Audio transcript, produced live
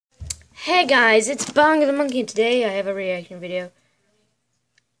Hey guys, it's Bongo the Monkey, and today I have a reaction video.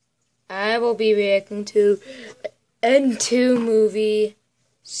 I will be reacting to N2 movie,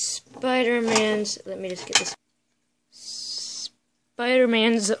 Spider-Man's, let me just get this,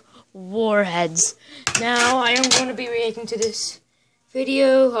 Spider-Man's Warheads. Now, I am going to be reacting to this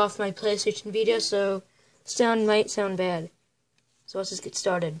video off my PlayStation Vita, so sound might sound bad. So let's just get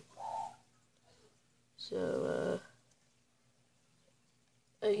started. So,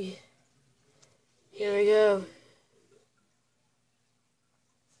 here we go.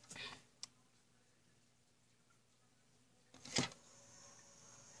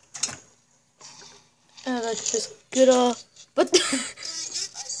 Let's just get off. But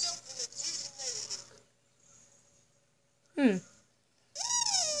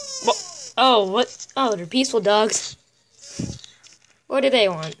what? Oh, they're peaceful dogs. What do they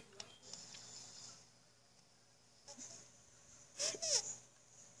want?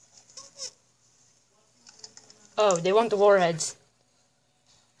 Oh, they want the warheads.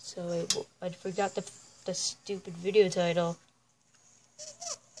 So I forgot the stupid video title.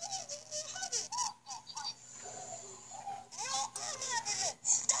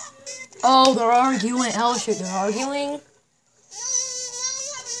 Oh, they're arguing. Oh shit, they're arguing.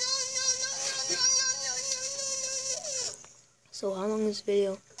 So how long is this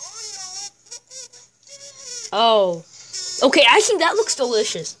video? Oh, okay. I think that looks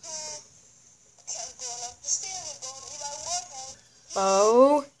delicious.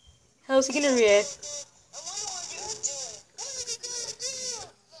 Oh, how's he gonna react?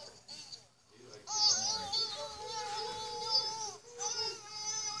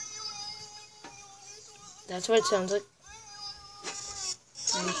 That's what it sounds like.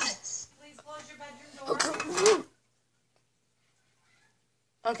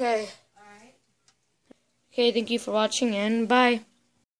 Okay. Okay, thank you for watching and bye.